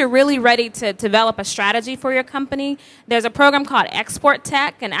once you're really ready to develop a strategy for your company, there's a program called Export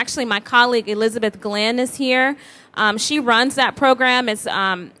Tech, and actually my colleague Elizabeth Glenn is here. She runs that program. It's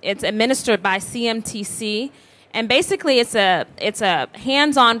administered by CMTC. And basically, it's a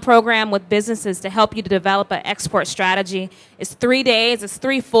hands-on program with businesses to help you to develop an export strategy. It's 3 days. It's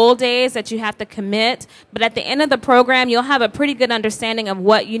 3 full days that you have to commit. But at the end of the program, you'll have a pretty good understanding of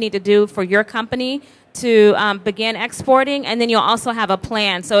what you need to do for your company to begin exporting, and then you'll also have a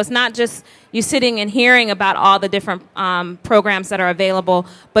plan. So it's not just you sitting and hearing about all the different programs that are available,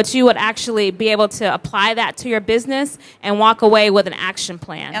 but you would actually be able to apply that to your business and walk away with an action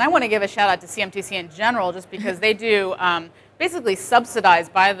plan. And I want to give a shout out to CMTC in general, just because they do basically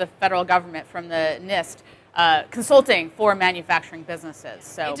subsidized by the federal government from the NIST consulting for manufacturing businesses.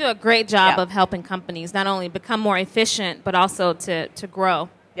 So they do a great job of helping companies not only become more efficient, but also to grow.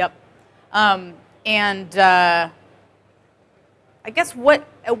 Yep. And I guess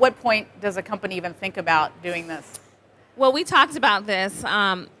at what point does a company even think about doing this? Well, we talked about this.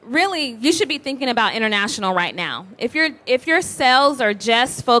 Really, you should be thinking about international right now. If your sales are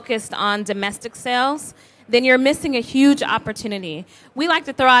just focused on domestic sales, then you're missing a huge opportunity. We like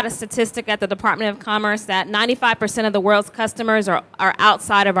to throw out a statistic at the Department of Commerce that 95% of the world's customers are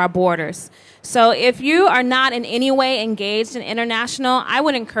outside of our borders. So if you are not in any way engaged in international, I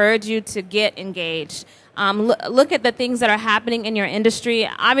would encourage you to get engaged. Look at the things that are happening in your industry.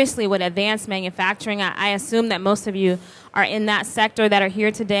 Obviously, with advanced manufacturing, I assume that most of you are in that sector that are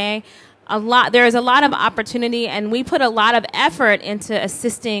here today. There is a lot of opportunity, and we put a lot of effort into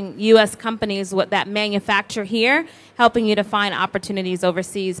assisting U.S. companies that manufacture here, helping you to find opportunities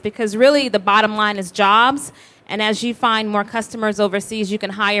overseas, because really the bottom line is jobs, and as you find more customers overseas, you can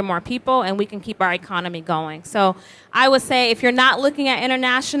hire more people, and we can keep our economy going. So I would say if you're not looking at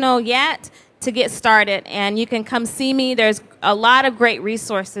international yet, to get started, and you can come see me. There's a lot of great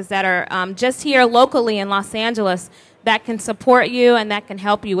resources that are just here locally in Los Angeles that can support you and that can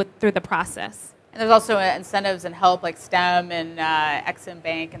help you through the process. And there's also incentives and help like STEM and Exim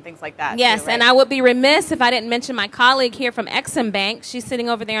Bank and things like that. Yes, too, right? And I would be remiss if I didn't mention my colleague here from Exim Bank. She's sitting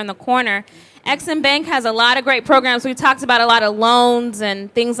over there in the corner. Exim Bank has a lot of great programs. We talked about a lot of loans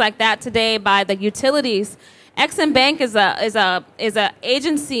and things like that today by the utilities. Exim Bank is a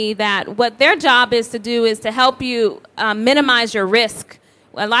agency that what their job is to do is to help you minimize your risk.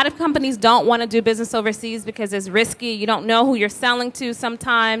 A lot of companies don't want to do business overseas because it's risky. You don't know who you're selling to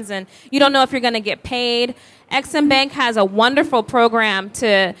sometimes, and you don't know if you're going to get paid. Exim Bank has a wonderful program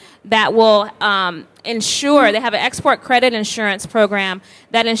that will ensure. They have an export credit insurance program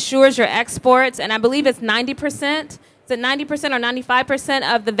that insures your exports, and I believe it's 90%. Is it 90% or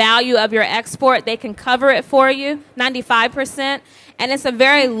 95% of the value of your export? They can cover it for you, 95%. And it's a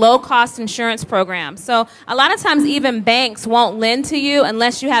very low-cost insurance program. So a lot of times even banks won't lend to you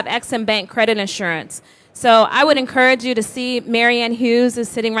unless you have Exim Bank credit insurance. So I would encourage you to see Marianne Hughes is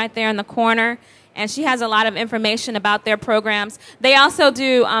sitting right there in the corner, and she has a lot of information about their programs. They also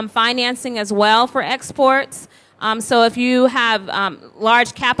do financing as well for exports. So if you have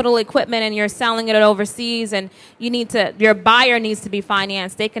large capital equipment and you're selling it overseas and your buyer needs to be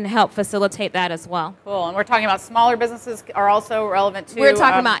financed, they can help facilitate that as well. Cool. And we're talking about smaller businesses are also relevant too. We're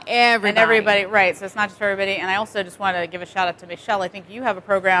talking about everybody. And everybody, right. So it's not just for everybody. And I also just want to give a shout out to Maychelle. I think you have a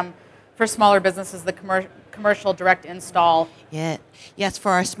program for smaller businesses, the commercial direct install. Yeah. Yes,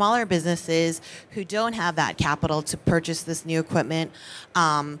 for our smaller businesses who don't have that capital to purchase this new equipment,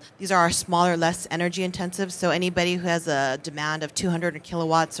 these are our smaller, less energy intensive. So anybody who has a demand of 200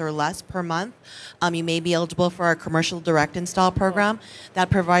 kilowatts or less per month, you may be eligible for our commercial direct install program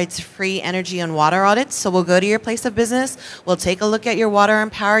that provides free energy and water audits. So we'll go to your place of business, we'll take a look at your water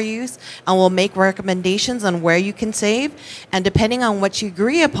and power use, and we'll make recommendations on where you can save. And depending on what you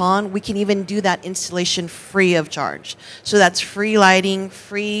agree upon, we can even do that installation free of charge. So that's free lighting,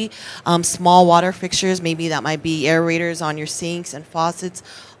 free small water fixtures, maybe that might be aerators on your sinks and faucets,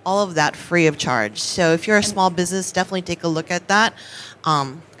 all of that free of charge. So if you're a small business, definitely take a look at that.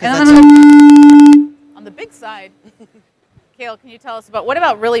 On the big side, Kayle, can you tell us what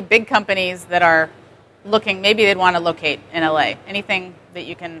about really big companies that are looking, maybe they'd want to locate in LA? Anything that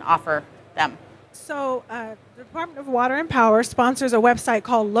you can offer them? So the Department of Water and Power sponsors a website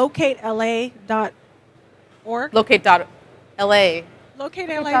called locatela.org. Locate.la.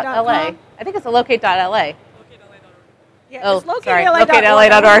 Locatela.com. I think it's a locate.la. Yeah, it's locatela.org.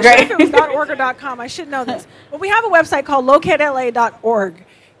 locatela.org. Right? If it was .org or .com, I should know this. But we have a website called locatela.org,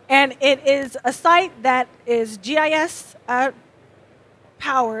 and it is a site that is GIS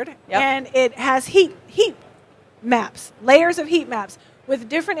powered, and it has heat maps, layers of heat maps with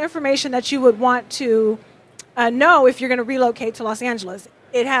different information that you would want to know if you're going to relocate to Los Angeles.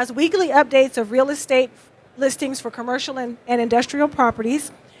 It has weekly updates of real estate listings for commercial and industrial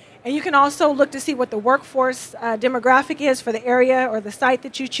properties. And you can also look to see what the workforce demographic is for the area or the site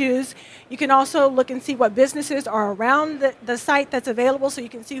that you choose. You can also look and see what businesses are around the site that's available, so you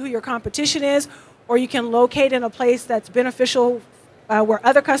can see who your competition is, or you can locate in a place that's beneficial where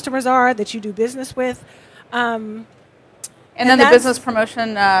other customers are that you do business with. And then the business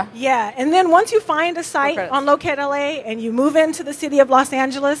promotion. Yeah, and then once you find a site on Locate LA and you move into the city of Los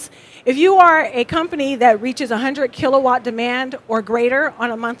Angeles, if you are a company that reaches 100 kilowatt demand or greater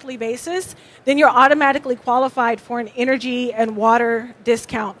on a monthly basis, then you're automatically qualified for an energy and water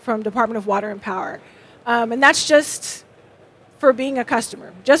discount from Department of Water and Power. And that's just for being a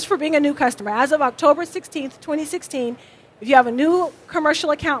customer, just for being a new customer. As of October 16th, 2016, if you have a new commercial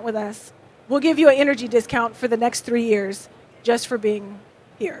account with us, we'll give you an energy discount for the next 3 years. Just for being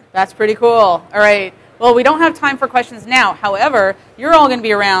here. That's pretty cool. All right. Well, we don't have time for questions now. However, you're all going to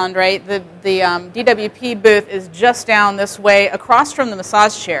be around, right? The DWP booth is just down this way, across from the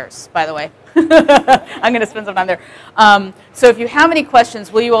massage chairs, by the way. I'm going to spend some time there. So if you have any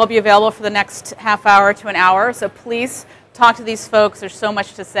questions, will you all be available for the next half hour to an hour? So please talk to these folks. There's so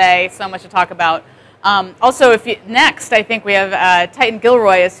much to say, so much to talk about. Also, next, I think we have Titan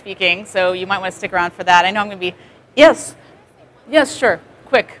Gilroy is speaking, so you might want to stick around for that. I know I'm going to be... Yes. Yes, sure.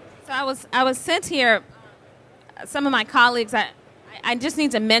 Quick. So I was sent here, some of my colleagues, I just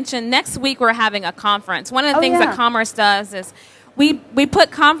need to mention, next week we're having a conference. One of the things that Commerce does is we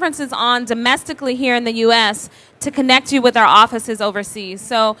put conferences on domestically here in the U.S. to connect you with our offices overseas.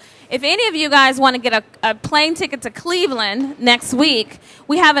 So if any of you guys want to get a plane ticket to Cleveland next week,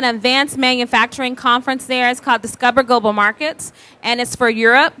 we have an advanced manufacturing conference there. It's called Discover Global Markets, and it's for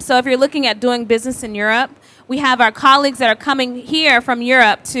Europe. So if you're looking at doing business in Europe, we have our colleagues that are coming here from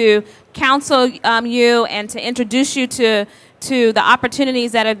Europe to counsel you and to introduce you to the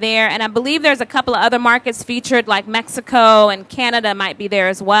opportunities that are there. And I believe there's a couple of other markets featured, like Mexico and Canada might be there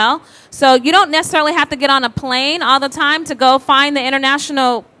as well. So you don't necessarily have to get on a plane all the time to go find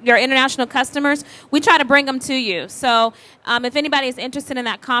your international customers. We try to bring them to you. So if anybody is interested in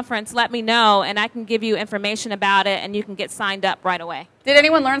that conference, let me know, and I can give you information about it, and you can get signed up right away. Did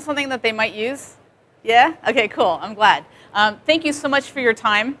anyone learn something that they might use? Yeah? Okay, cool. I'm glad. Thank you so much for your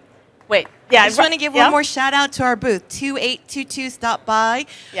time. Wait. Yeah, I just want to give one more shout out to our booth. 2822 stopped by.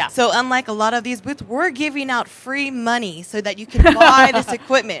 Yeah. So unlike a lot of these booths, we're giving out free money so that you can buy this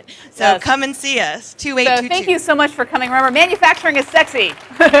equipment. So come and see us. 2822. So thank you so much for coming. Remember, manufacturing is sexy.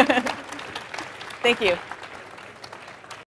 Thank you.